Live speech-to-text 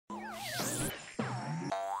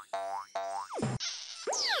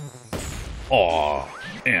Aw,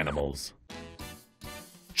 animals.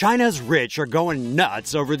 China's rich are going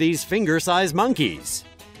nuts over these finger-sized monkeys.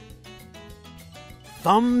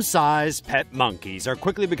 Thumb-sized pet monkeys are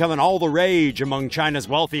quickly becoming all the rage among China's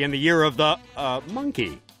wealthy in the year of the,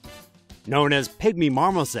 monkey. Known as pygmy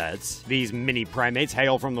marmosets, these mini primates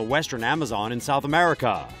hail from the western Amazon in South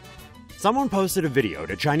America. Someone posted a video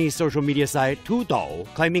to Chinese social media site Tudou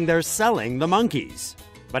claiming they're selling the monkeys.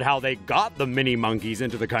 But how they got the mini monkeys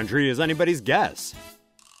into the country is anybody's guess.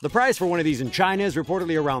 The price for one of these in China is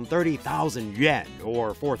reportedly around 30,000 yuan,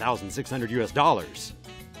 or $4,600,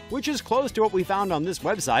 which is close to what we found on this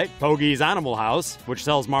website, Pogi's Animal House, which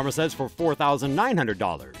sells marmosets for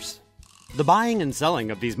 $4,900. The buying and selling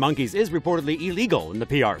of these monkeys is reportedly illegal in the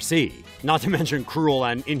PRC, not to mention cruel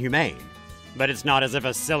and inhumane. But it's not as if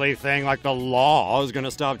a silly thing like the law is going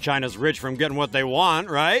to stop China's rich from getting what they want,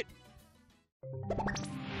 right?